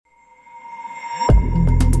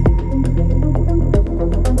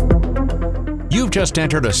You've just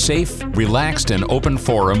entered a safe, relaxed, and open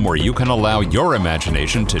forum where you can allow your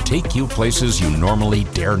imagination to take you places you normally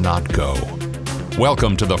dare not go.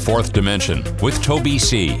 Welcome to the Fourth Dimension with Toby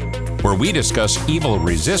C, where we discuss evil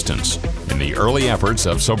resistance in the early efforts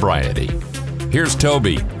of sobriety. Here's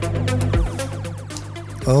Toby.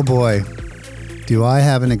 Oh boy, do I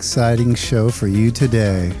have an exciting show for you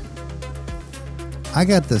today. I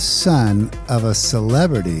got the son of a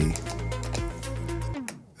celebrity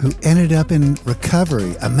who ended up in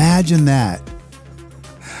recovery. Imagine that.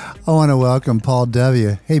 I want to welcome Paul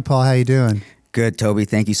W. Hey, Paul, how you doing? Good, Toby.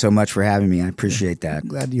 Thank you so much for having me. I appreciate that. I'm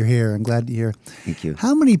glad you're here. Thank you.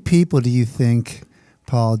 How many people do you think,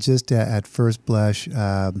 Paul, just at first blush,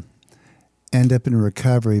 end up in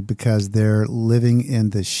recovery because they're living in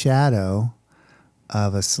the shadow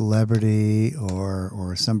of a celebrity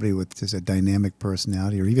or somebody with just a dynamic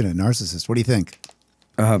personality or even a narcissist? What do you think?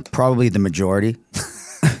 Probably the majority.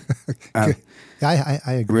 I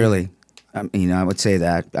agree. Really. I would say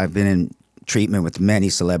that. I've been in treatment with many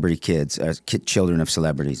celebrity kids, children of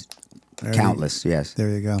celebrities. Countless, yes. There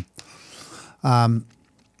you go.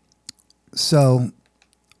 So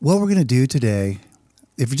what we're going to do today,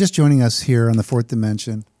 if you're just joining us here on the Fourth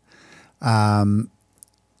Dimension,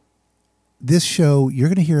 this show, you're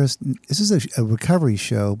going to hear us, this is a recovery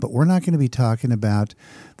show, but we're not going to be talking about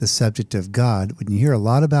the subject of God. When you hear a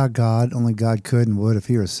lot about God, only God could and would if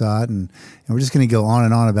he were sought, and we're just going to go on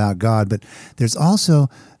and on about God, but there's also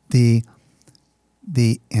the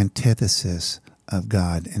antithesis of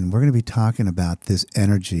God, and we're going to be talking about this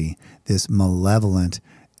energy, this malevolent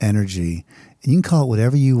energy, and you can call it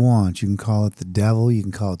whatever you want. You can call it the devil, you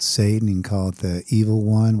can call it Satan, you can call it the evil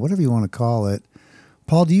one, whatever you want to call it.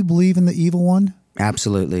 Paul, do you believe in the evil one?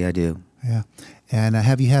 Absolutely, I do. Yeah. And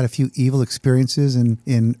have you had a few evil experiences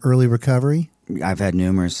in early recovery? I've had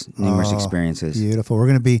numerous experiences. Beautiful. We're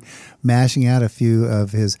going to be mashing out a few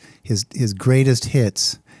of his greatest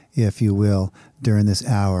hits, if you will, during this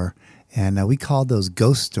hour. And we called those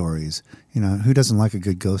ghost stories. You know, who doesn't like a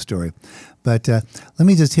good ghost story? But let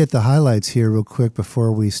me just hit the highlights here real quick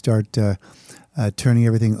before we start turning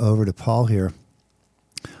everything over to Paul here.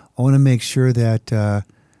 I want to make sure that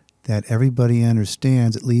everybody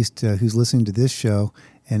understands, at least who's listening to this show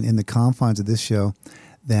and in the confines of this show,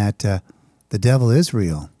 that the devil is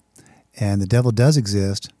real, and the devil does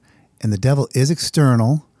exist, and the devil is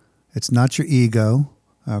external. It's not your ego,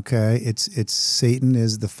 okay? It's Satan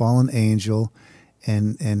is the fallen angel,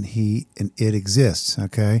 and it exists,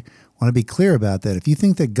 okay? I want to be clear about that. If you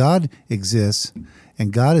think that God exists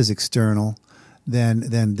and God is external,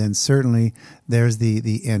 then certainly there's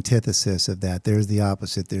the antithesis of that. There's the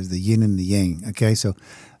opposite. There's the yin and the yang. Okay, so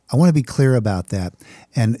I want to be clear about that.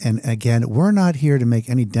 And again, we're not here to make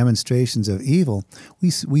any demonstrations of evil.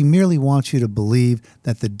 We merely want you to believe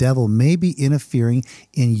that the devil may be interfering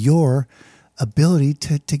in your ability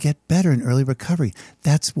to get better in early recovery.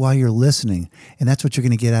 That's why you're listening, and that's what you're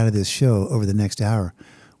going to get out of this show over the next hour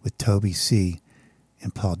with Toby C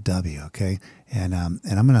and Paul W. Okay, and I'm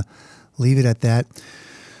going to leave it at that.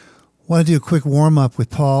 Want to do a quick warm up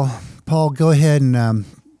with Paul. Paul, go ahead and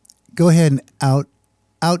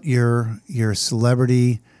out your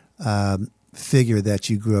celebrity figure that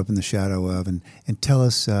you grew up in the shadow of, and tell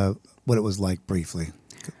us what it was like briefly.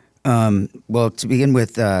 Well, to begin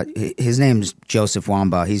with, his name's Joseph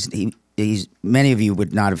Wamba. He's many of you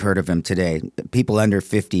would not have heard of him today. People under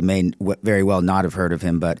 50 may very well not have heard of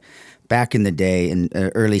him, but back in the day, in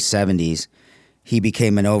the early 70s, he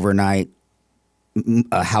became an overnight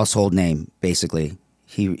household name, basically.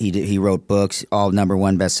 He wrote books, all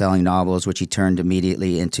 #1 best-selling novels, which he turned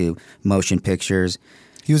immediately into motion pictures.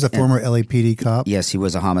 He was a former LAPD cop? Yes, he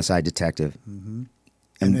was a homicide detective. Mm-hmm.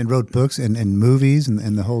 And wrote books and movies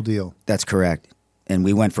and the whole deal. That's correct. And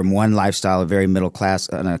we went from one lifestyle, a very middle class,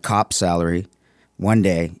 on a cop salary, one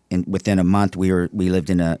day, and within a month we lived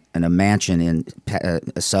in a mansion in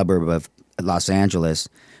a suburb of Los Angeles,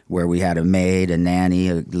 where we had a maid, a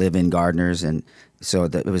nanny, live-in gardeners, and so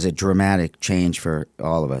it was a dramatic change for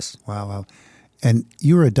all of us. Wow. And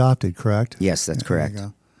you were adopted, correct? Yes, that's correct. There you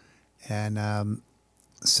go. And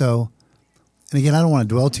and again, I don't want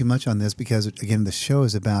to dwell too much on this because, again, the show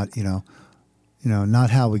is about, not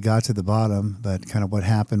how we got to the bottom, but kind of what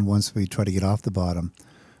happened once we try to get off the bottom.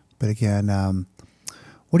 But again,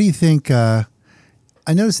 what do you think? I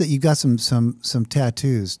noticed that you got some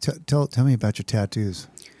tattoos. Tell me about your tattoos.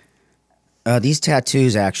 These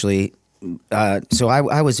tattoos, actually, so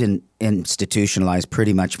I was institutionalized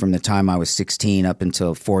pretty much from the time I was 16 up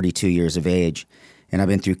until 42 years of age. And I've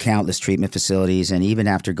been through countless treatment facilities. And even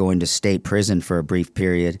after going to state prison for a brief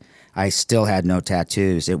period, I still had no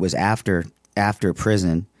tattoos. It was after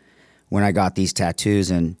prison when I got these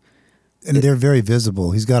tattoos. And they're very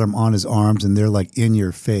visible. He's got them on his arms, and they're like in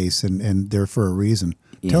your face, and they're for a reason.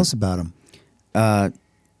 Yeah. Tell us about them.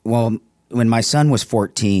 Well, when my son was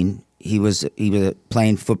 14, he was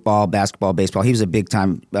playing football, basketball, baseball. He was a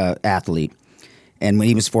big-time athlete. And when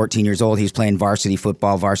he was 14 years old, he was playing varsity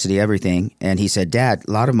football, varsity everything. And he said, "Dad,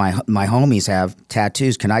 a lot of my homies have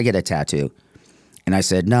tattoos. Can I get a tattoo?" And I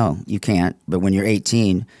said, "No, you can't. But when you're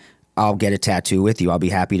 18, I'll get a tattoo with you. I'll be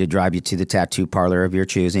happy to drive you to the tattoo parlor of your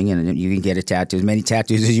choosing, and you can get a tattoo, as many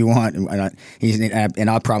tattoos as you want. And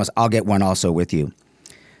I'll promise I'll get one also with you."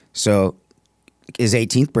 So his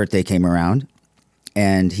 18th birthday came around,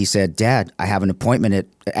 and he said, "Dad, I have an appointment at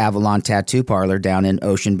Avalon Tattoo Parlor down in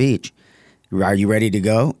Ocean Beach. Are you ready to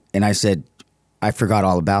go?" And I said, I forgot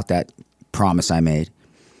all about that promise I made.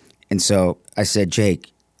 And so I said,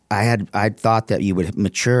 "Jake, I thought that you would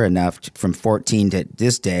mature enough from 14 to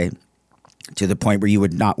this day to the point where you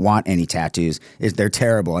would not want any tattoos. They're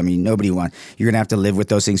terrible. I mean, nobody wants. You're going to have to live with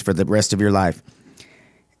those things for the rest of your life."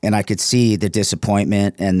 And I could see the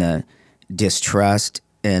disappointment and the distrust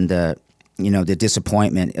and the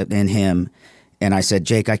disappointment in him. And I said,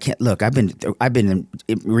 "Jake, I can't look. I've been in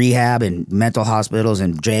rehab and mental hospitals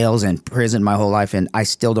and jails and prison my whole life, and I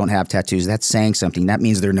still don't have tattoos. That's saying something. That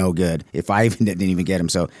means they're no good. If I didn't even get them,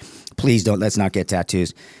 so please let's not get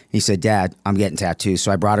tattoos." He said, "Dad, I'm getting tattoos."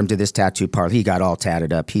 So I brought him to this tattoo parlor. He got all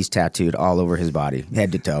tatted up. He's tattooed all over his body,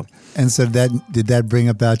 head to toe. And so did that bring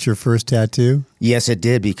about your first tattoo? Yes, it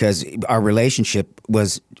did, because our relationship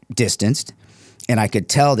was distanced, and I could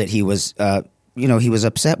tell that he was. He was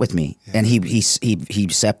upset with me, and he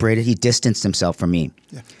separated. He distanced himself from me.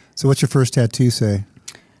 Yeah. So what's your first tattoo say?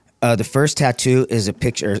 The first tattoo is a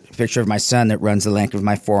picture of my son that runs the length of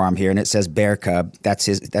my forearm here, and it says Bear Cub. That's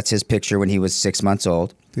his picture when he was 6 months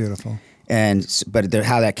old. Beautiful. But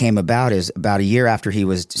how that came about is about a year after he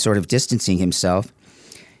was sort of distancing himself.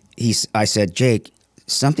 I said, "Jake,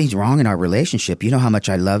 something's wrong in our relationship. You know how much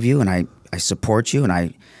I love you, and I support you, and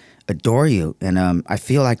I adore you, and I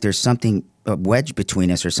feel like there's something." A wedge between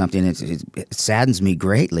us or something. It saddens me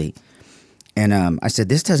greatly. And I said,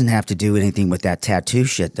 "This doesn't have to do anything with that tattoo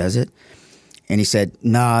shit, does it?" And he said,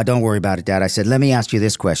 "Nah, don't worry about it, Dad." I said, "Let me ask you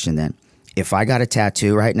this question then. If I got a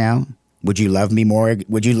tattoo right now, would you love me more?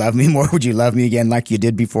 Would you love me more? Would you love me again like you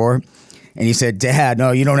did before?" And he said, "Dad,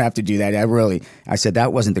 no, you don't have to do that. I said,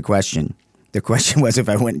 "That wasn't the question. The question was if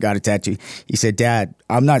I went and got a tattoo." He said, "Dad,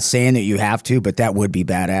 I'm not saying that you have to, but that would be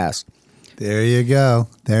badass." There you go.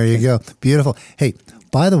 There you go. Beautiful. Hey,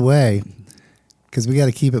 by the way, because we got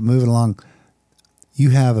to keep it moving along, you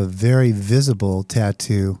have a very visible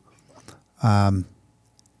tattoo, and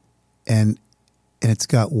it's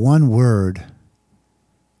got one word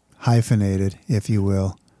hyphenated, if you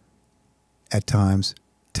will, at times.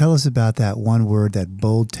 Tell us about that one word, that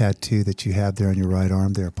bold tattoo that you have there on your right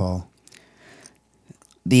arm there, Paul.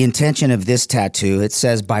 The intention of this tattoo, it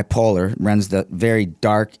says bipolar, runs the very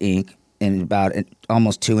dark ink, and about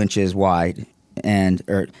almost 2 inches wide,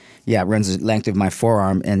 it runs the length of my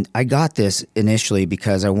forearm. And I got this initially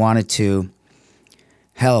because I wanted to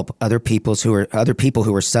help other people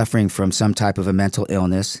who were suffering from some type of a mental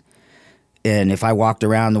illness. And if I walked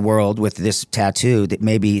around the world with this tattoo, that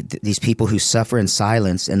maybe these people who suffer in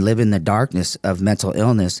silence and live in the darkness of mental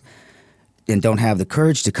illness and don't have the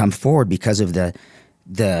courage to come forward because of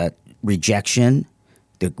the rejection,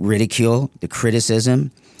 the ridicule, the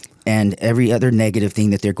criticism, and every other negative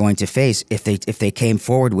thing that they're going to face if they came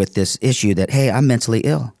forward with this issue that, hey, I'm mentally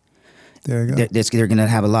ill. There you go. They're going to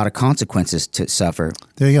have a lot of consequences to suffer.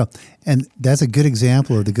 There you go. And that's a good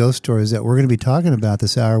example of the ghost stories that we're going to be talking about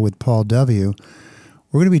this hour with Paul W.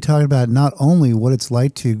 We're going to be talking about not only what it's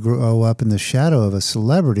like to grow up in the shadow of a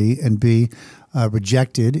celebrity and be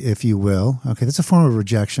rejected, if you will. Okay, that's a form of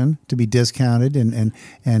rejection, to be discounted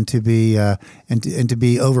and to be and to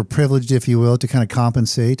be overprivileged, if you will, to kind of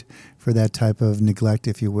compensate for that type of neglect,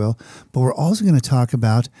 if you will. But we're also going to talk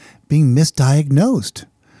about being misdiagnosed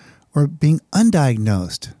or being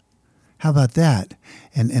undiagnosed. How about that?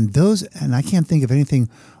 And I can't think of anything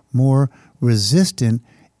more resistant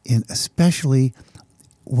in, especially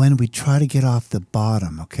when we try to get off the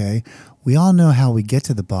bottom, okay? We all know how we get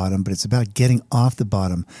to the bottom, but it's about getting off the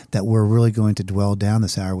bottom that we're really going to dwell down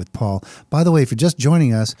this hour with Paul. By the way, if you're just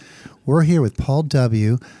joining us, we're here with Paul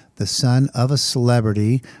W., the son of a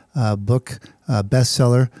celebrity, book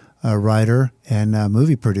bestseller writer and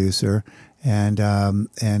movie producer, and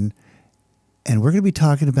we're going to be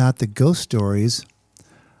talking about the ghost stories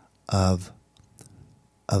of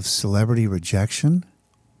celebrity rejection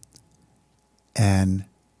and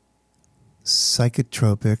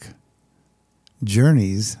psychotropic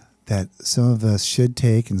journeys that some of us should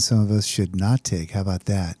take and some of us should not take. How about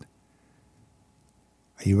that?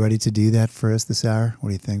 Are you ready to do that for us this hour? What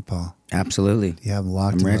do you think, Paul? Absolutely. You have them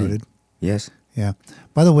locked I'm and ready. loaded? Yes. Yeah.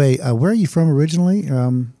 By the way, where are you from originally?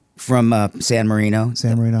 From San Marino.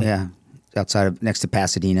 San Marino? Yeah. Outside of, next to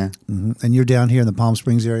Pasadena. Mm-hmm. And you're down here in the Palm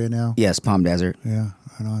Springs area now? Yes, Palm Desert. Yeah,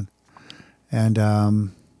 right on. And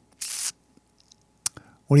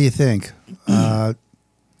what do you think?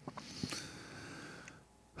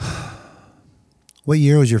 What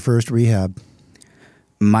year was your first rehab?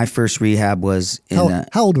 My first rehab was in...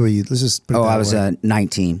 How old were you? Let's just put it that I was way.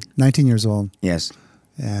 19. 19 years old. Yes.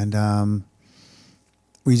 And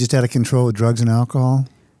were you just out of control with drugs and alcohol?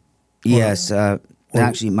 Yes.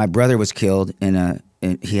 Actually, my brother was killed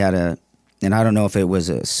he had and I don't know if it was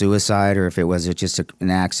a suicide or if it was just an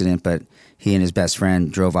accident, but he and his best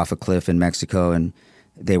friend drove off a cliff in Mexico and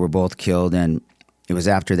they were both killed. And it was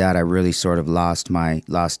after that I really sort of lost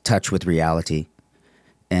touch with reality.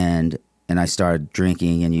 And I started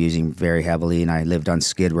drinking and using very heavily, and I lived on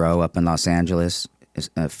Skid Row up in Los Angeles,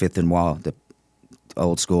 Fifth and Wall, the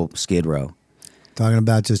old school Skid Row. Talking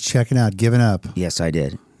about just checking out, giving up. Yes, I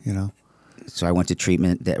did. You know. So I went to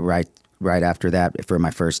treatment right after that for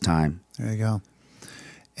my first time. There you go.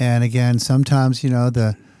 And again, sometimes,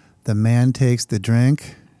 the man takes the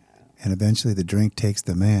drink, and eventually the drink takes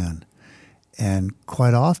the man. And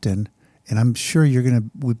quite often, and I'm sure you're going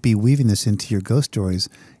to be weaving this into your ghost stories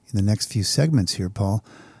in the next few segments here, Paul,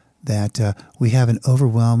 that we have an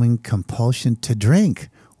overwhelming compulsion to drink.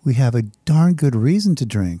 We have a darn good reason to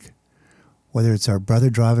drink. Whether it's our brother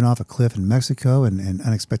driving off a cliff in Mexico and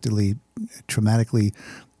unexpectedly, traumatically,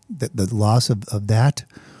 the loss of that,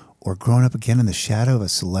 or growing up again in the shadow of a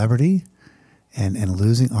celebrity and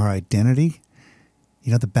losing our identity.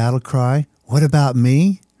 You know, the battle cry, "What about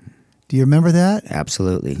me?" Do you remember that?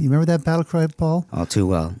 Absolutely. You remember that battle cry, Paul? All too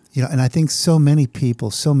well. You know, and I think so many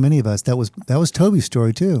people, so many of us, that was Toby's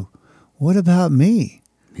story too. What about me?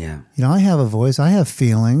 Yeah. You know, I have a voice. I have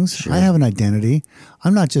feelings. Sure. I have an identity.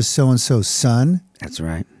 I'm not just so-and-so's son. That's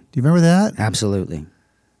right. Do you remember that? Absolutely.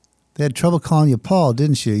 They had trouble calling you Paul,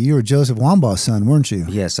 didn't you? You were Joseph Wambaugh's son, weren't you?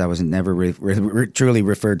 Yes, I was never truly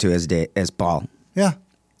referred to as Paul. Yeah.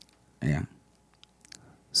 Yeah.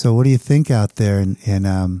 So what do you think out there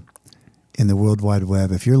in the World Wide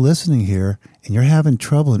Web? If you're listening here and you're having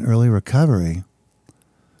trouble in early recovery,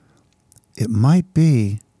 it might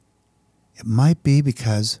be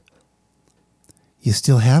because you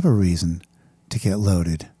still have a reason to get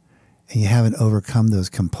loaded and you haven't overcome those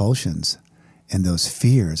compulsions and those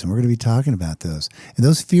fears. And we're going to be talking about those. And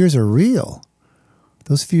those fears are real.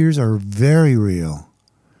 Those fears are very real,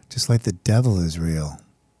 just like the devil is real.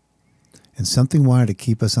 And something wanted to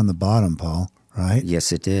keep us on the bottom, Paul, right?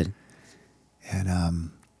 Yes, it did.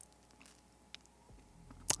 And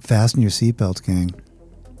fasten your seatbelts, gang.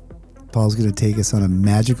 Paul's going to take us on a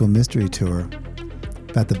magical mystery tour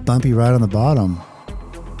about the bumpy ride on the bottom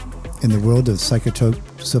in the world of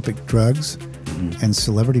psychotropic drugs and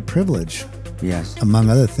celebrity privilege, Yes. among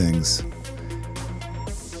other things,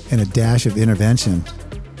 and a dash of intervention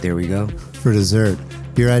There we go. for dessert.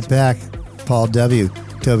 Be right back. Paul W.,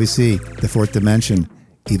 Toby C., The Fourth Dimension,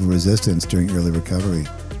 Evil Resistance during early recovery.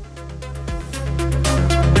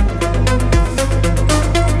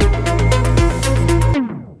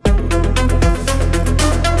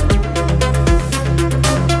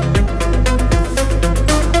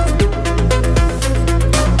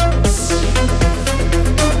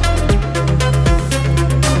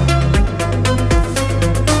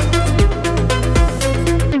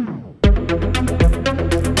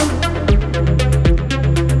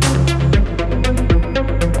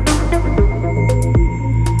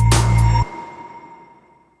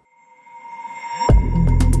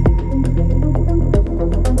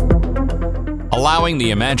 Allowing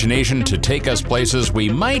the imagination to take us places we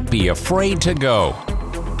might be afraid to go.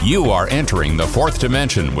 You are entering the fourth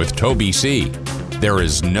dimension with Toby C. There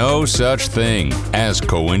is no such thing as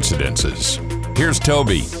coincidences. Here's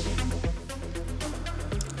Toby.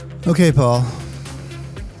 Okay, Paul.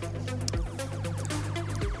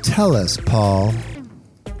 Tell us, Paul,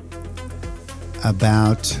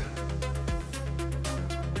 about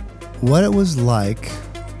what it was like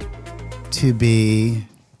to be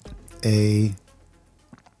a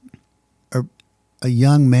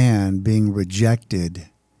young man being rejected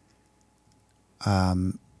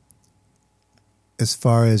as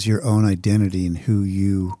far as your own identity and who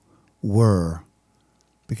you were,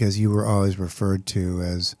 because you were always referred to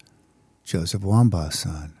as Joseph Wambaugh's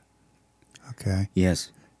son. Okay?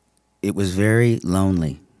 Yes. It was very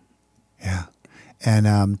lonely. Yeah.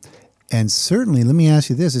 And And certainly, let me ask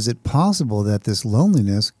you this: is it possible that this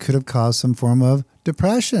loneliness could have caused some form of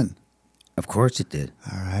depression? Of course it did.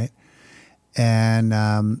 All right,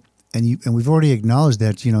 and we've already acknowledged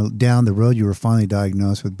that down the road you were finally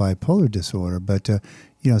diagnosed with bipolar disorder, but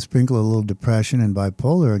sprinkle a little depression and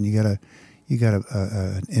bipolar, and you got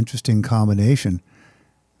an interesting combination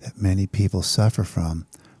that many people suffer from,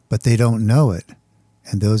 but they don't know it,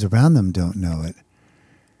 and those around them don't know it.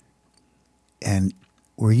 And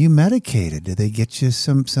were you medicated? Did they get you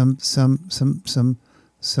some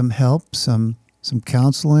help, some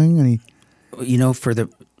counseling? For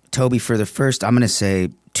the first, I'm going to say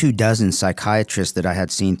 24 psychiatrists that I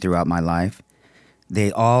had seen throughout my life,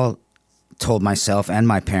 they all told myself and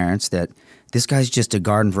my parents that this guy's just a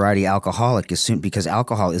garden variety alcoholic, because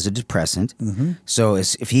alcohol is a depressant. Mm-hmm. So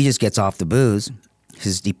if he just gets off the booze,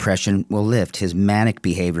 his depression will lift. His manic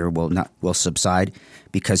behavior will subside,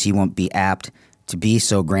 because he won't be apt to be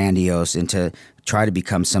so grandiose and to try to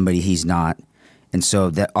become somebody he's not. And so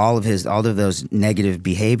that all of those negative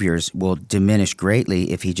behaviors will diminish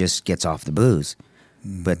greatly if he just gets off the booze.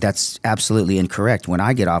 Mm-hmm. But that's absolutely incorrect. When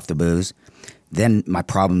I get off the booze, then my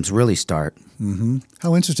problems really start. Mm-hmm.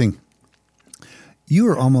 How interesting. You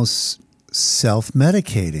were almost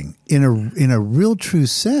self-medicating in a real true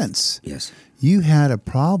sense. Yes. You had a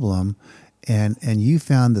problem and you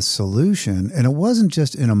found the solution, and it wasn't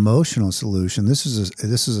just an emotional solution. This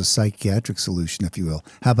is a psychiatric solution, if you will.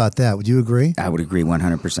 How about that? Would you agree? I would agree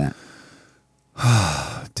 100%.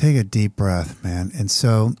 Take a deep breath, man. And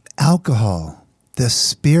so alcohol, the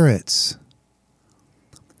spirits,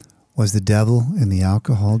 was the devil in the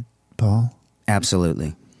alcohol, Paul?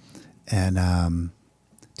 Absolutely. And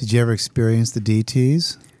did you ever experience the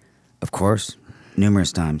DTs? Of course,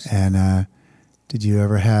 numerous times. And did you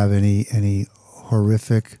ever have any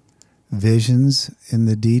horrific visions in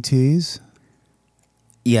the DTs?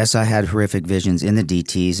 Yes, I had horrific visions in the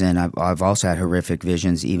DTs, and I've also had horrific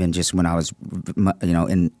visions even just when I was,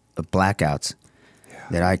 in blackouts,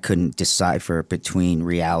 that I couldn't decipher between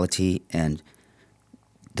reality and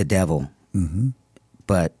the devil. Mm-hmm.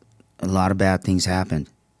 But a lot of bad things happened.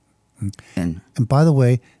 And by the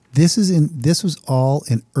way, this was all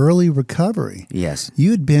in early recovery. Yes.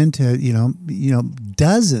 You had been to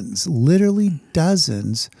dozens, literally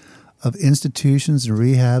dozens of institutions and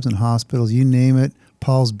rehabs and hospitals, you name it.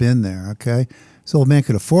 Paul's been there, okay? So old man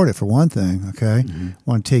could afford it, for one thing, okay? Mm-hmm.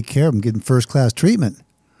 Want to take care of him, give him first-class treatment.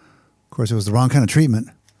 Of course, it was the wrong kind of treatment.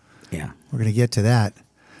 Yeah. We're going to get to that.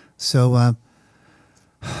 So,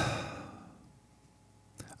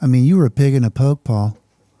 you were a pig in a poke, Paul.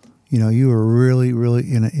 You were really,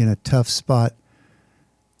 really in a tough spot.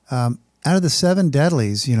 Out of the 7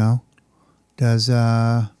 deadlies, does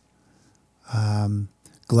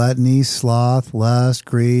gluttony, sloth, lust,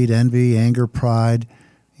 greed, envy, anger, pride,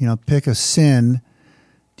 pick a sin.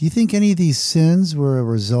 Do you think any of these sins were a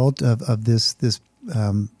result of this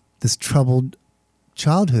troubled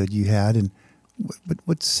childhood you had? And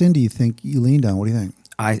what sin do you think you leaned on? What do you think?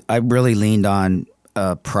 I really leaned on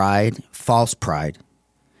pride, false pride,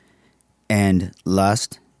 and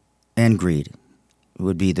lust and greed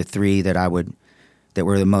would be the 3 that were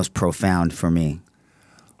the most profound for me.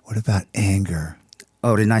 What about anger?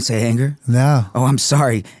 Oh, didn't I say anger? No. Oh, I'm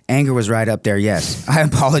sorry. Anger was right up there, yes. I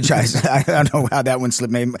apologize. I don't know how that one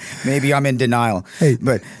slipped. Maybe I'm in denial. Hey,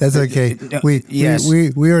 but that's okay. We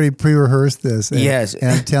already pre-rehearsed this. Yes. And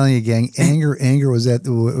I'm telling you, gang, anger was it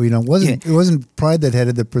wasn't pride that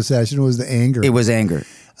headed the procession, it was the anger. It was anger.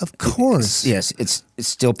 Of course. It's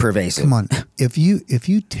still pervasive. Come on. If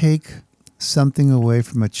you take something away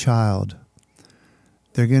from a child,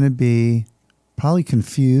 they're going to be probably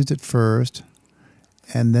confused at first,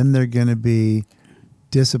 and then they're going to be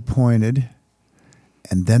disappointed,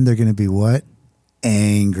 and then they're going to be what?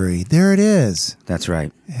 Angry. There it is. That's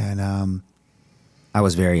right. And I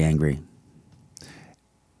was very angry.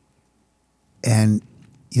 And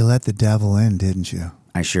you let the devil in, didn't you?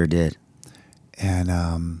 I sure did.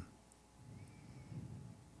 And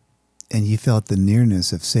you felt the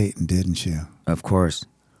nearness of Satan, didn't you? Of course.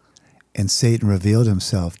 And Satan revealed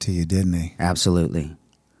himself to you, didn't he? Absolutely.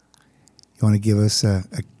 You want to give us a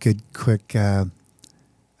good, quick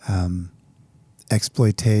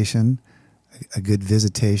exploitation, a good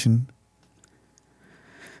visitation?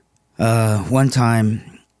 One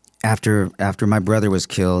time, after my brother was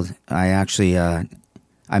killed, I actually I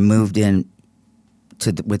moved in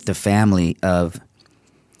with the family of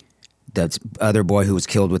the other boy who was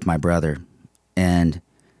killed with my brother, and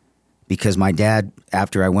because my dad,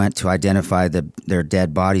 after I went to identify their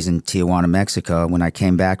dead bodies in Tijuana, Mexico, when I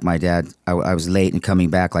came back, my dad, I was late and coming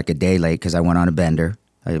back like a day late because I went on a bender.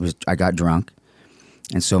 I got drunk,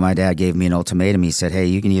 And so my dad gave me an ultimatum. He said, hey,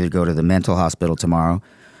 you can either go to the mental hospital tomorrow.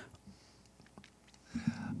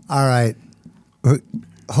 All right.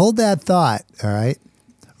 Hold that thought, all right?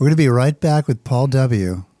 We're going to be right back with Paul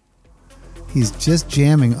W. He's just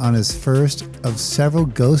jamming on his first of several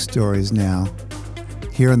ghost stories now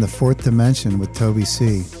here in the fourth dimension with Toby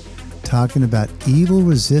C, talking about evil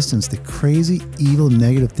resistance, the crazy, evil,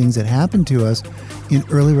 negative things that happen to us in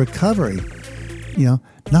early recovery. You know,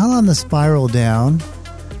 not on the spiral down,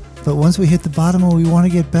 but once we hit the bottom and we want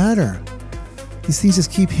to get better. These things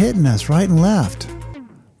just keep hitting us right and left.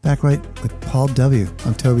 Back right with Paul W.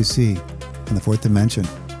 on Toby C in the fourth dimension.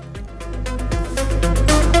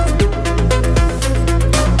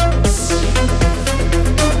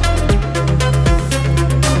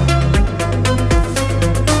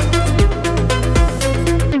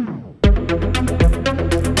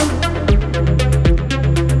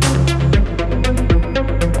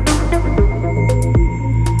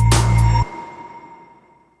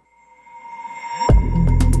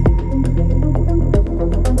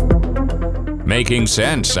 Making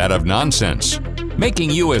sense out of nonsense. Making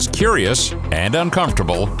you as curious and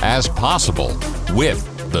uncomfortable as possible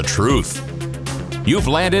with the truth. You've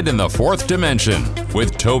landed in the fourth dimension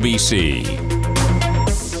with Toby C.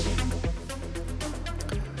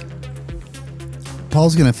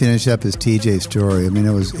 Paul's going to finish up his TJ story. I mean,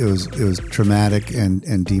 it was traumatic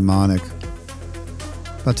and demonic.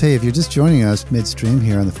 I'll tell you, if you're just joining us midstream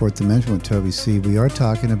here on the fourth dimension with Toby C, we are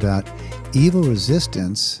talking about evil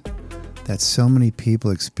resistance that so many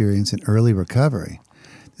people experience in early recovery.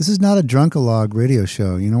 This is not a drunkalog radio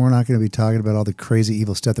show. You know, we're not going to be talking about all the crazy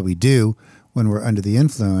evil stuff that we do when we're under the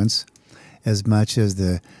influence, as much as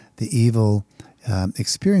the evil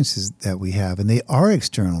experiences that we have. And they are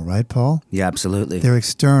external, right, Paul? Yeah, absolutely. They're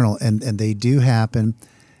external, and they do happen,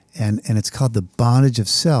 and it's called the bondage of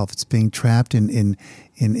self. It's being trapped in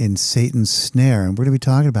Satan's snare, and we're going to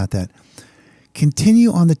be talking about that.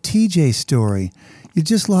 Continue on the TJ story. You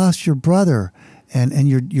just lost your brother, and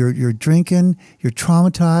you're drinking, you're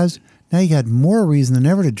traumatized. Now you got more reason than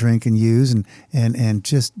ever to drink and use and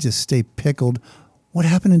just stay pickled. What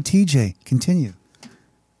happened in TJ? Continue.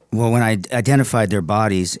 Well, when I identified their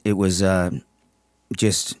bodies, it was they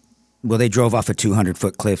drove off a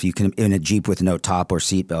 200-foot cliff. You can in a Jeep with no top or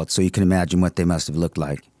seatbelt, so you can imagine what they must have looked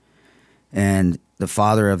like. And the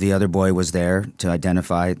father of the other boy was there to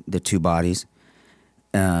identify the two bodies,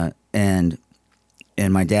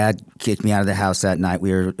 and my dad kicked me out of the house that night.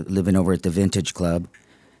 We were living over at the Vintage Club.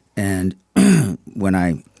 And when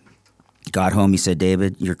I got home, he said,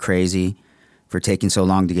 David, you're crazy for taking so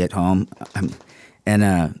long to get home.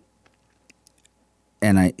 So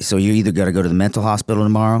you either got to go to the mental hospital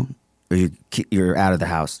tomorrow or you're out of the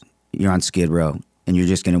house. You're on Skid Row and you're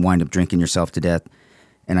just going to wind up drinking yourself to death.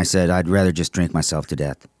 And I said, I'd rather just drink myself to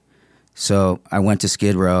death. So I went to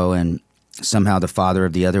Skid Row, and somehow the father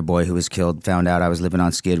of the other boy who was killed found out I was living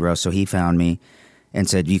on Skid Row, so he found me and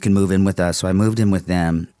said, you can move in with us. So I moved in with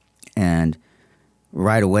them, and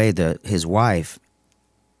right away his wife,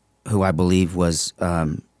 who I believe was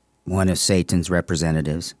one of Satan's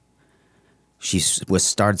representatives, she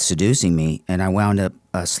started seducing me, and I wound up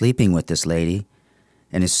sleeping with this lady.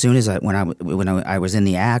 And as soon as when I was in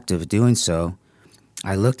the act of doing so,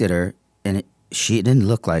 I looked at her, and she didn't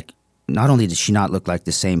look like. Not only did she not look like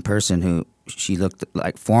the same person who she looked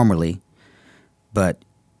like formerly, but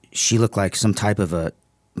she looked like some type of a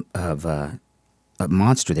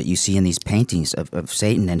monster that you see in these paintings of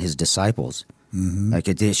Satan and his disciples. Mm-hmm. Like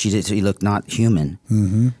she looked not human,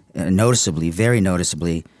 noticeably, very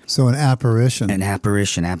noticeably. So an apparition. An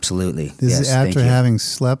apparition, absolutely. This is after having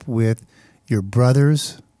slept with your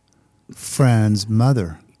brother's friend's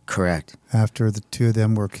mother. Correct. After the two of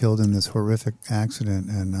them were killed in this horrific accident,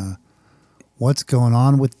 and what's going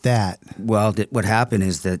on with that? Well, what happened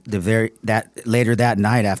is that later that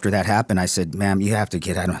night after that happened, I said, "Ma'am, you have to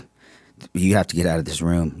get out of this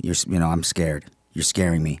room. I'm scared. You're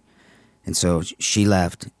scaring me." And so she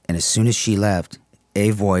left, and as soon as she left,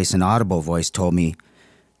 an audible voice told me,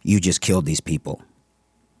 "You just killed these people."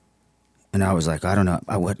 And I was like, I don't know.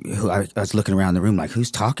 I was looking around the room like,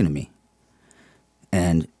 who's talking to me?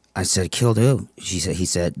 And I said, killed who? He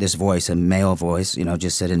said, this voice, a male voice,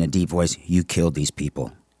 just said in a deep voice, you killed these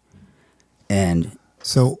people. And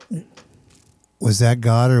so was that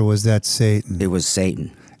God or was that Satan? It was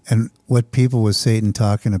Satan. And what people was Satan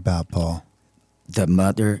talking about, Paul? The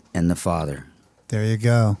mother and the father. There you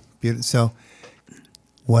go. So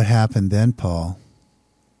what happened then, Paul?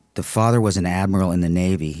 The father was an admiral in the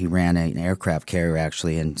Navy. He ran an aircraft carrier,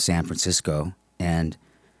 actually, in San Francisco. And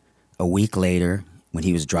a week later, when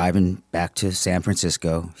he was driving back to San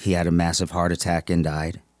Francisco, he had a massive heart attack and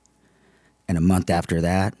died. And a month after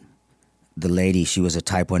that, the lady, she was a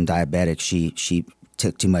type 1 diabetic. She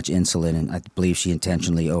took too much insulin, and I believe she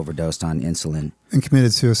intentionally overdosed on insulin. And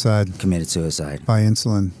committed suicide. Committed suicide. By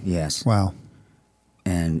insulin. Yes. Wow.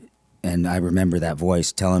 And I remember that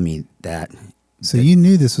voice telling me that. So you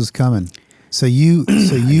knew this was coming. So you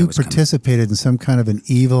participated in some kind of an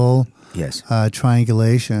evil yes.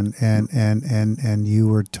 Triangulation, and you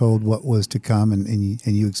were told what was to come, and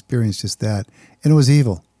you experienced just that, and it was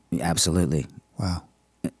evil. Absolutely. Wow.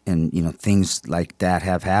 And things like that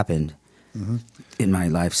have happened in my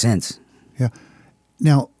life since. Yeah.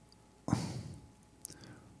 Now,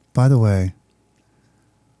 by the way,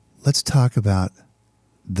 let's talk about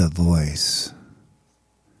the voice.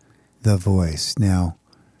 The voice. Now,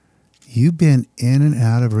 you've been in and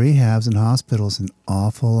out of rehabs and hospitals an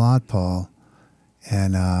awful lot, Paul,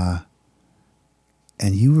 and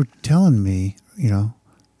you were telling me,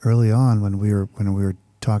 early on when we were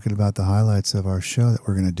talking about the highlights of our show that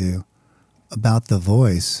we're going to do about the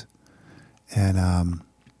voice, and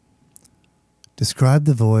describe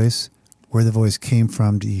the voice, where the voice came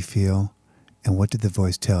from, do you feel, and what did the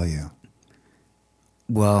voice tell you?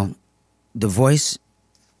 Well, the voice,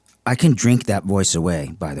 I can drink that voice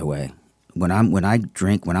away, by the way. When I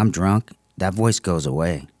drink, when I'm drunk, that voice goes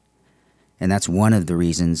away. And that's one of the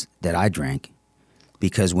reasons that I drank.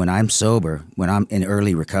 Because when I'm sober, when I'm in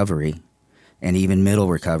early recovery, and even middle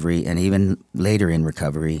recovery, and even later in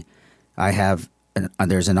recovery,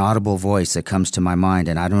 there's an audible voice that comes to my mind,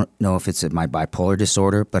 and I don't know if it's my bipolar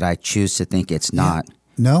disorder, but I choose to think it's not. Yeah.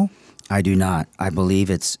 No? I do not. I believe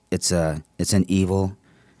it's an evil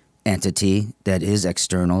entity that is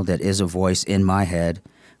external, that is a voice in my head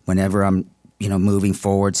whenever I'm moving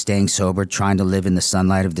forward, staying sober, trying to live in the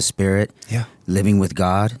sunlight of the Spirit, living with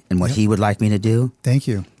God and what He would like me to do. Thank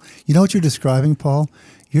you. You know what you're describing, Paul?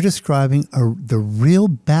 You're describing the real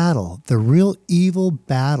battle, the real evil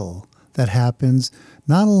battle that happens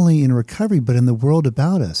not only in recovery but in the world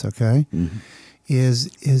about us. Okay,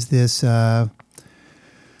 is this?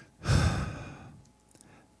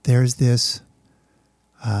 There's this.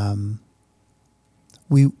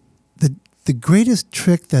 The greatest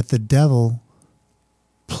trick that the devil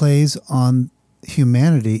plays on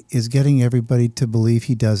humanity is getting everybody to believe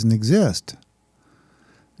he doesn't exist.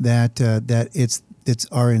 That it's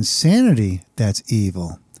our insanity that's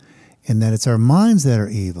evil, and that it's our minds that are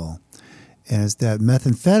evil, and it's that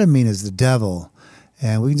methamphetamine is the devil,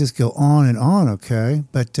 and we can just go on and on. Okay,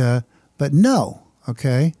 but no.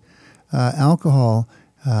 Okay, alcohol,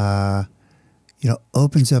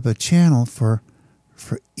 opens up a channel for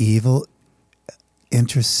evil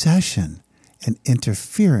intercession and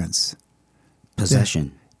interference.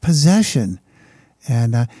 Possession.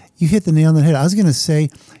 And you hit the nail on the head. I was going to say,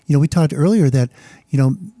 we talked earlier that,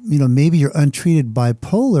 maybe you're untreated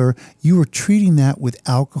bipolar. You were treating that with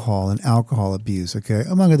alcohol and alcohol abuse, okay?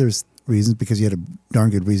 Among other reasons, because you had a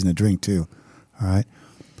darn good reason to drink too, all right?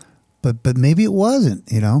 But maybe it wasn't,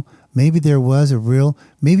 Maybe there was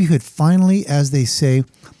maybe you had finally, as they say,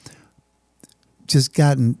 just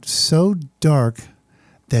gotten so dark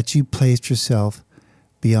that you placed yourself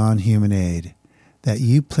beyond human aid, that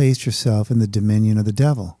you placed yourself in the dominion of the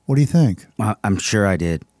devil. What do you think? I'm sure I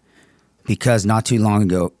did. Because not too long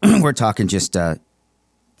ago, we're talking just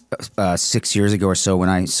 6 years ago or so, when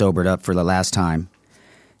I sobered up for the last time.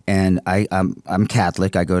 And I'm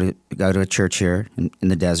Catholic. I go to a church here in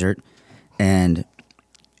the desert, and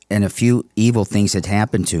a few evil things had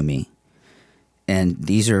happened to me. And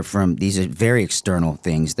these are very external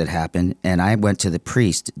things that happened. And I went to the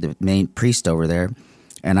priest, the main priest over there,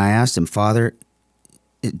 and I asked him, Father,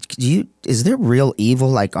 is there real evil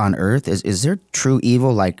like on earth? Is there true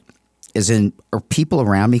evil like, are people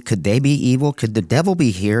around me, could they be evil? Could the devil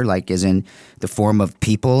be here, like as in the form of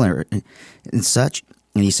people and such?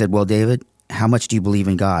 And he said, well, David, how much do you believe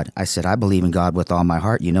in God? I said, I believe in God with all my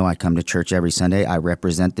heart. I come to church every Sunday. I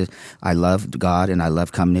I love God, and I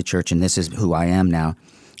love coming to church, and this is who I am now.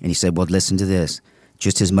 And he said, well, listen to this.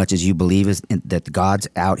 Just as much as you believe that God's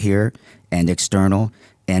out here and external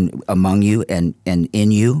and among you and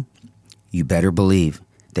in you, you better believe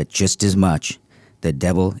that just as much the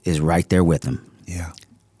devil is right there with him. Yeah.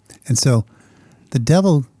 And so did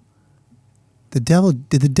the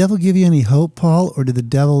devil give you any hope, Paul, or did the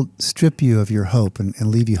devil strip you of your hope and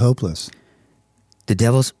leave you hopeless? The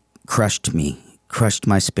devil's crushed me, crushed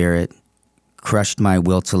my spirit, crushed my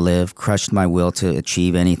will to live, crushed my will to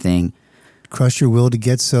achieve anything. Crushed your will to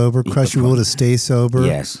get sober, crushed your will to stay sober.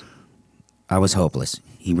 Yes. I was hopeless.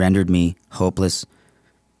 He rendered me hopeless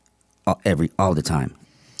all the time.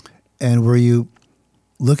 And were you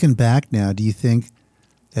looking back now, do you think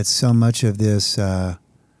that so much of this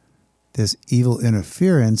this evil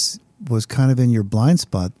interference was kind of in your blind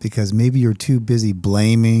spot because maybe you're too busy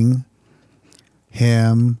blaming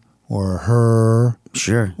him or her?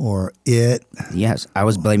 Sure. Or it? Yes, I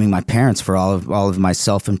was blaming my parents for all of my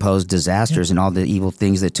self-imposed disasters and all the evil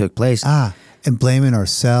things that took place. And blaming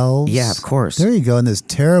ourselves. Yeah, of course. There you go. And this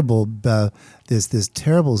terrible, this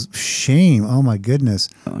terrible shame. Oh my goodness!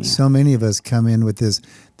 Oh, yeah. So many of us come in with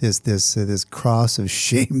this cross of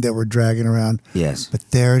shame that we're dragging around. Yes.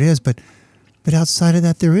 But there it is. But outside of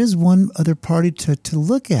that, there is one other party to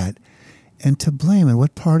look at and to blame. And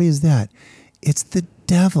what party is that? It's the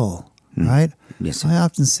devil, right? Yes. I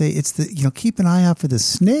often say it's keep an eye out for the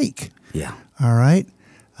snake. Yeah. All right.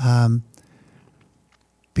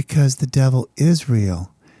 Because the devil is real.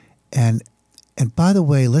 And by the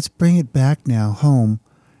way, let's bring it back now home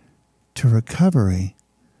to recovery.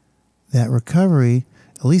 That recovery,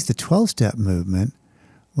 at least the 12-step movement,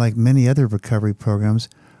 like many other recovery programs,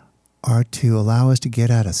 are to allow us to get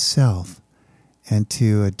out of self and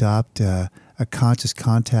to adopt a conscious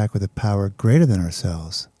contact with a power greater than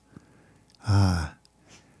ourselves. That's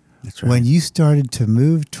right. When you started to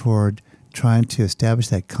move toward trying to establish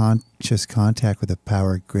that conscious contact with a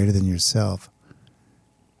power greater than yourself,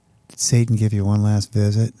 did Satan give you one last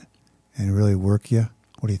visit and really work you?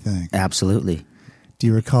 What do you think? Absolutely. Do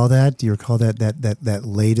you recall that? Do you recall that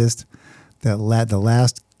latest, the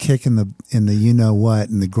last kick in the you know what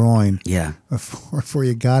in the groin? Yeah. Before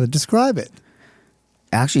you got it, describe it.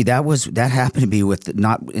 Actually, that happened to be with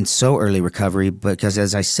not in so early recovery, because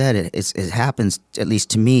as I said, it happens, at least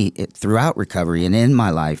to me, throughout recovery and in my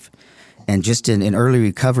life, and just in early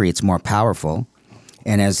recovery, it's more powerful.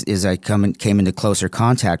 And as I came into closer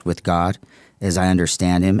contact with God, as I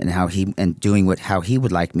understand Him and how He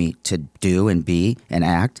would like me to do and be and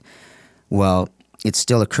act, well, it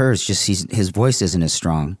still occurs. Just His voice isn't as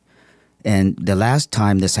strong. And the last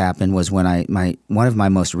time this happened was when one of my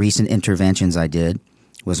most recent interventions I did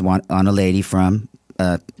was on a lady from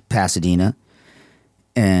Pasadena,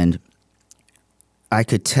 and I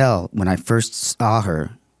could tell when I first saw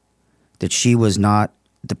her that she was not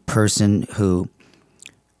the person who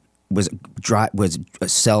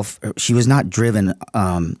she was not driven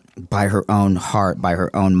by her own heart, by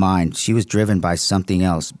her own mind. She was driven by something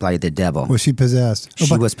else, by the devil. Was she possessed?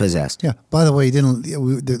 She was possessed. Yeah. By the way, the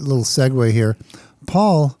little segue here.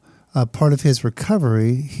 Paul, part of his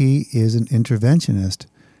recovery, he is an interventionist,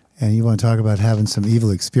 and you want to talk about having some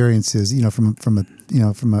evil experiences, from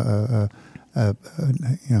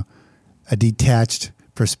a detached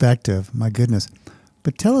perspective. My goodness.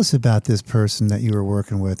 But tell us about this person that you were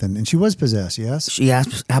working with, and she was possessed, yes? She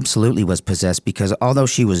absolutely was possessed, because although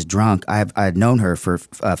she was drunk, I had known her for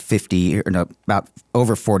about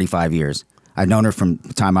over 45 years. I'd known her from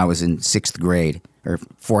the time I was in 6th grade, or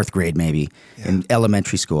 4th grade maybe, in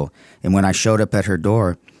elementary school. And when I showed up at her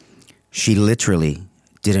door, she literally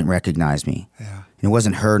didn't recognize me. Yeah. And it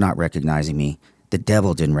wasn't her not recognizing me. The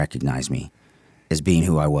devil didn't recognize me as being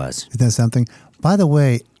who I was. Isn't that something? By the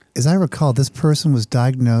way, as I recall, this person was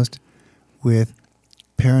diagnosed with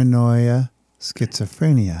paranoia,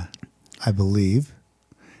 schizophrenia, I believe.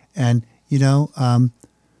 And,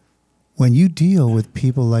 when you deal with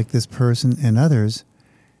people like this person and others,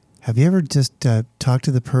 have you ever just talked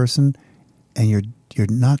to the person and you're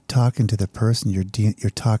not talking to the person, you're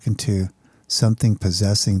talking to something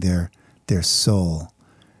possessing their soul?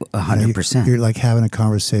 100%. You're like having a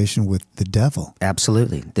conversation with the devil.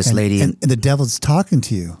 Absolutely. This lady... And the devil's talking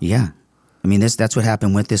to you. Yeah. I mean, that's what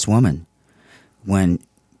happened with this woman.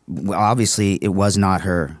 Obviously, it was not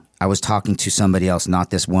her. I was talking to somebody else, not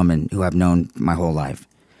this woman who I've known my whole life.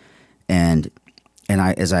 And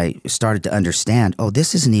as I started to understand,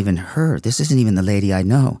 this isn't even her. This isn't even the lady I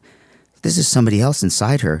know. This is somebody else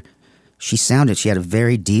inside her. She had a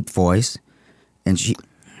very deep voice, and she...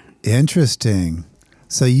 Interesting.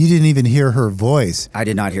 So you didn't even hear her voice. I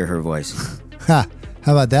did not hear her voice. Ha!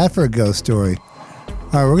 How about that for a ghost story?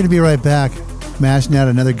 All right, we're going to be right back, mashing out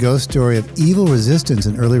another ghost story of evil resistance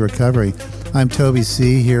and early recovery. I'm Toby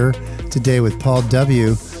C. here today with Paul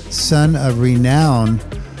W., son of renowned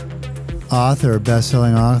author,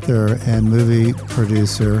 best-selling author, and movie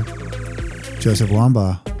producer Joseph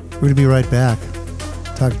Wambaugh. We're going to be right back,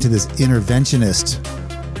 talking to this interventionist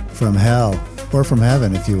from hell, or from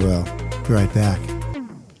heaven, if you will. Be right back.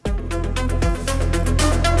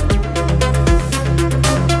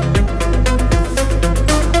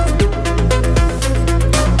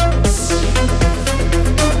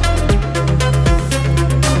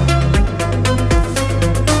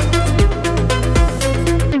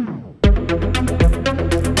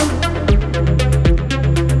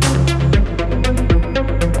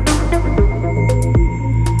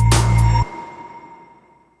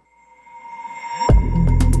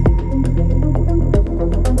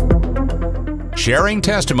 sharing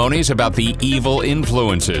testimonies about the evil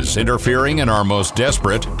influences interfering in our most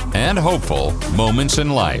desperate and hopeful moments in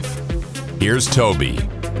life. Here's Toby.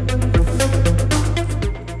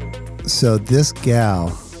 So this gal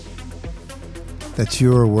that you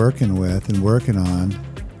were working with and working on,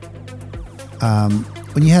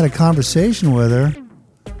 when you had a conversation with her,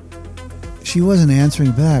 she wasn't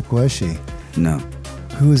answering back, was she? No.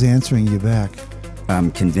 Who was answering you back? I'm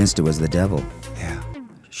convinced it was the devil. Yeah.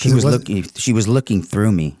 She was looking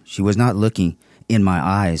through me. She was not looking in my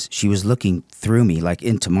eyes. She was looking through me, like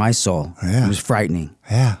into my soul. Yeah. It was frightening.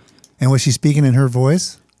 Yeah. And was she speaking in her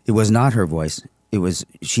voice? It was not her voice. It was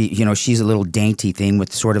she's a little dainty thing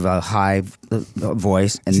with sort of a high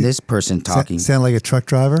voice, and this person talking sound like a truck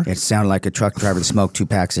driver? It sounded like a truck driver that smoked 2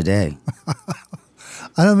 packs a day.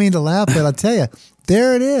 I don't mean to laugh, but I'll tell you,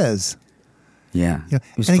 there it is. Yeah, you know,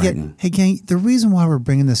 it was and frightening. again, hey gang, the reason why we're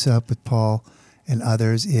bringing this up with Paul and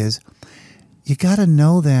others is you got to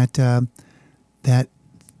know that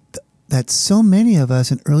that so many of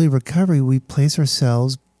us in early recovery, we place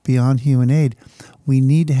ourselves beyond human aid. We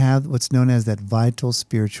need to have what's known as that vital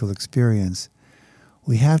spiritual experience.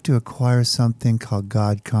 We have to acquire something called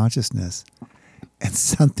God consciousness. And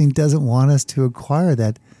something doesn't want us to acquire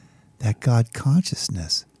that God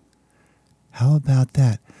consciousness. How about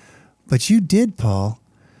that? But you did, Paul.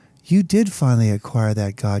 You did finally acquire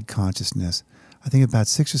that God consciousness. I think about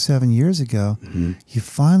 6 or 7 years ago, you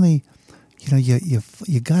finally,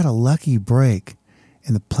 you got a lucky break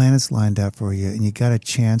and the planets lined up for you and you got a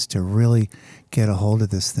chance to really get a hold of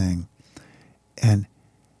this thing. And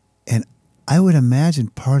I would imagine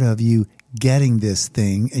part of you getting this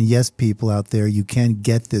thing, and yes, people out there, you can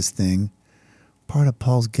get this thing, part of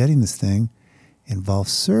Paul's getting this thing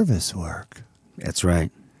involves service work. That's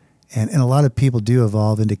right. And a lot of people do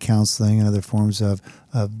evolve into counseling and other forms of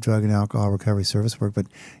drug and alcohol recovery service work, but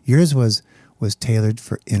yours was tailored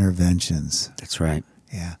for interventions. That's right.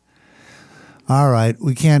 Yeah. All right,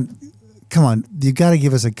 we can't. Come on, you got to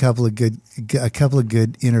give us a couple of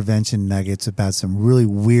good intervention nuggets about some really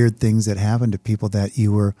weird things that happened to people that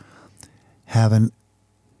you were having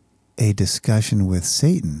a discussion with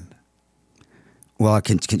Satan. Well,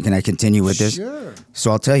 can I continue with this? Sure.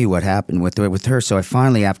 So I'll tell you what happened with her. So I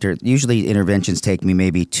finally, after usually interventions take me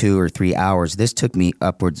maybe 2 or 3 hours. This took me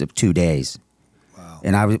upwards of 2 days. Wow.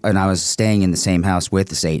 And I was staying in the same house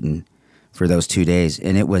with Satan for those 2 days,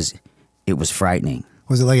 and it was frightening.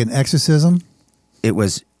 Was it like an exorcism? It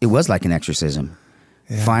was like an exorcism.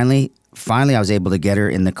 Yeah. Finally, I was able to get her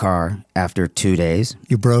in the car after 2 days.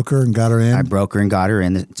 You broke her and got her in? I broke her and got her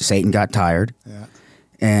in. Satan got tired. Yeah.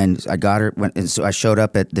 And I got her, and so I showed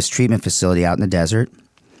up at this treatment facility out in the desert.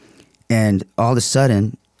 And all of a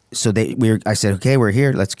sudden, I said, okay, we're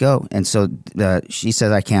here, let's go. And so she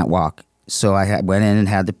said, I can't walk. So I went in and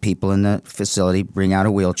had the people in the facility bring out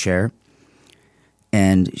a wheelchair.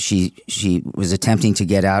 And she was attempting to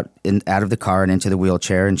get out of the car and into the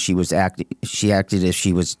wheelchair, and she acted as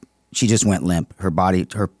she just went limp. Her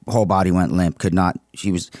whole body went limp. Could not.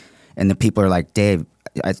 And the people are like, Dave,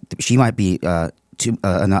 she might be to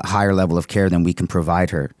a higher level of care than we can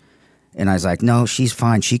provide her. And I was like, no, she's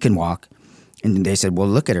fine. She can walk. And they said, well,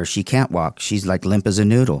 look at her. She can't walk. She's like limp as a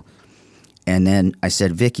noodle. And then I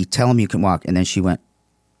said, Vicky, tell him you can walk. And then she went.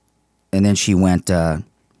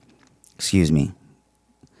 Excuse me.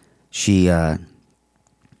 She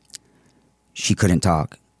couldn't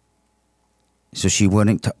talk. So she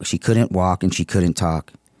couldn't walk and she couldn't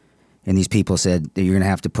talk. And these people said, you're going to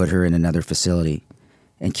have to put her in another facility.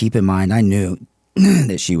 And keep in mind, I knew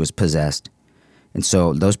that she was possessed. And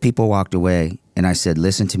so those people walked away, and I said,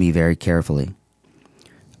 listen to me very carefully.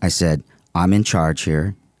 I said, I'm in charge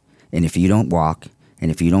here, and if you don't walk,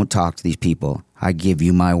 and if you don't talk to these people, I give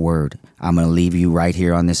you my word, I'm going to leave you right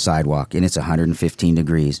here on this sidewalk, and it's 115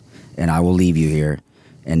 degrees, and I will leave you here,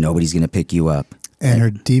 and nobody's going to pick you up. And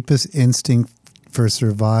her deepest instinct for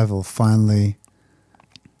survival finally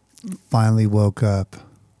woke up.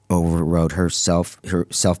 Overrode her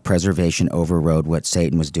self-preservation overrode what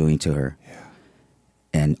Satan was doing to her. Yeah.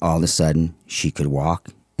 And all of a sudden, she could walk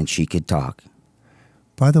and she could talk.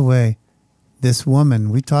 By the way, this woman,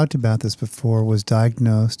 we talked about this before, was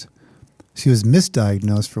diagnosed. She was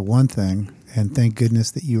misdiagnosed for one thing, and thank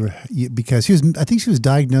goodness that because I think she was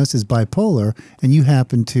diagnosed as bipolar, and you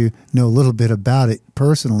happen to know a little bit about it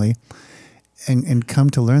personally, and come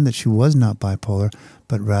to learn that she was not bipolar,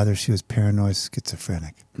 but rather she was paranoid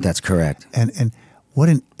schizophrenic. That's correct. And what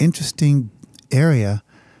an interesting area,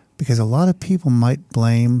 because a lot of people might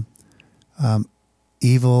blame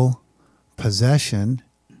evil possession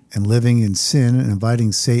and living in sin and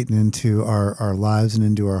inviting Satan into our lives and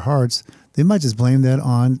into our hearts. They might just blame that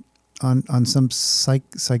on on some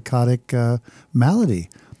psychotic malady,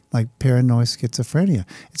 like paranoid schizophrenia.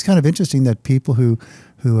 It's kind of interesting that people who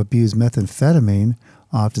abuse methamphetamine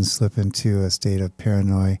often slip into a state of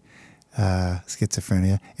paranoid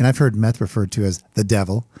schizophrenia. And I've heard meth referred to as the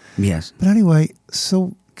devil. Yes. But anyway,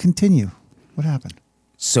 so continue. What happened?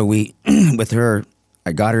 So we, with her,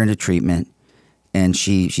 I got her into treatment, and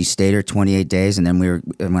she stayed here 28 days, and then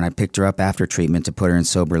when I picked her up after treatment to put her in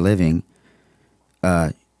sober living,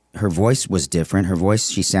 her voice was different. Her voice,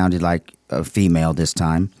 she sounded like a female this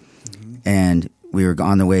time, and we were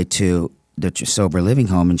on the way to the sober living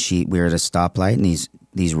home, and we were at a stoplight, and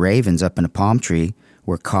these ravens up in a palm tree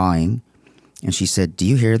were cawing, and she said, "Do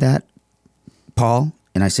you hear that, Paul?"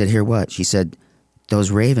 And I said, "Hear what?" She said,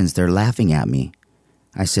 "Those ravens, they're laughing at me."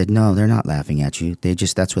 I said, "No, they're not laughing at you.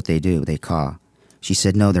 That's what they do. They caw." She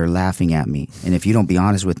said, "No, they're laughing at me. And if you don't be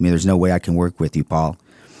honest with me, there's no way I can work with you, Paul."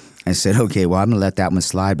 I said, "Okay, well, I'm going to let that one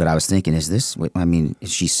slide." But I was thinking, is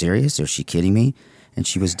she serious? Or is she kidding me? And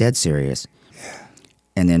she was dead serious.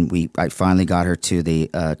 And then I finally got her to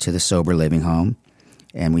the sober living home,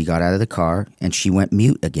 and we got out of the car, and she went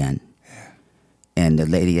mute again. And the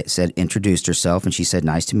lady introduced herself, and she said,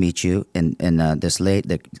 "Nice to meet you." And this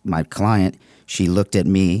lady, my client, she looked at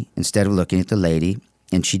me instead of looking at the lady,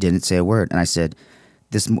 and she didn't say a word. And I said,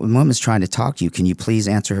 "This woman's trying to talk to you. Can you please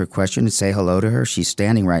answer her question and say hello to her? She's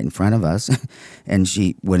standing right in front of us." And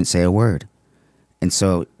she wouldn't say a word. And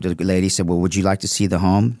so the lady said, "Well, would you like to see the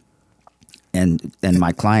home?" And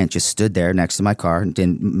my client just stood there next to my car and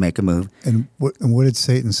didn't make a move. And what did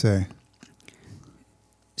Satan say?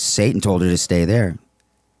 Satan told her to stay there.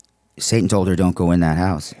 Satan told her, "Don't go in that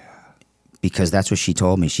house." Because that's what she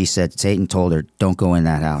told me. She said Satan told her, "Don't go in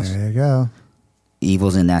that house." There you go.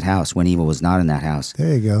 Evil's in that house when evil was not in that house.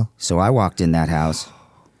 There you go. So I walked in that house,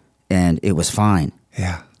 and it was fine.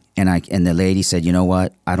 Yeah. And the lady said, "You know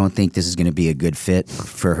what? I don't think this is going to be a good fit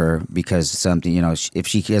for her because something, if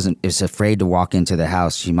she is afraid to walk into the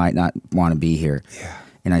house, she might not want to be here." Yeah.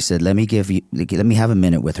 And I said, let me have a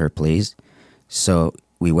minute with her, please." So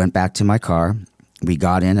we went back to my car. We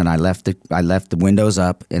got in, and I left the windows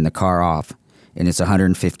up and the car off, and it's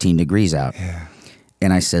 115 degrees out. Yeah.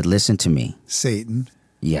 And I said, "Listen to me." Satan.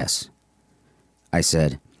 Yes. I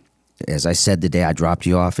said, as I said the day I dropped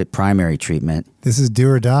you off at primary treatment. This is do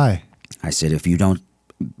or die. I said, if you don't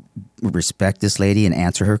respect this lady and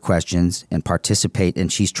answer her questions and participate,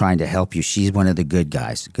 and she's trying to help you, she's one of the good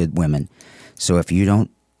guys, good women. So if you don't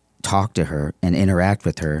talk to her and interact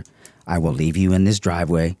with her, I will leave you in this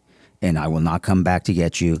driveway, and I will not come back to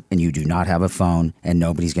get you, and you do not have a phone, and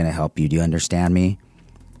nobody's going to help you. Do you understand me?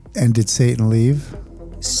 And did Satan leave?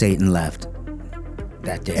 Satan left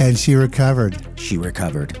that day. And she recovered. She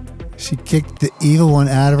recovered. She kicked the evil one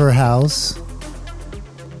out of her house.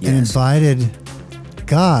 Yes. And invited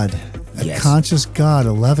God, a conscious God,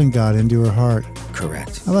 a loving God into her heart.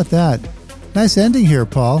 Correct. How about that? Nice ending here,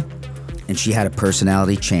 Paul. And she had a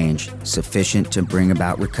personality change sufficient to bring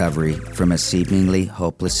about recovery from a seemingly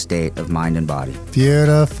hopeless state of mind and body.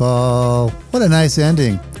 Beautiful. What a nice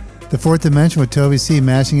ending. The Fourth Dimension with Toby C,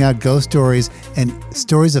 mashing out ghost stories and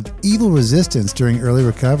stories of evil resistance during early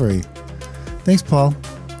recovery. Thanks, Paul.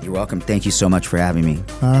 You're welcome. Thank you so much for having me.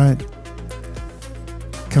 All right.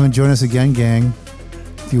 Come and join us again, gang.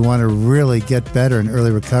 If you want to really get better in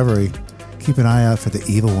early recovery, keep an eye out for the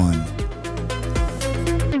evil one.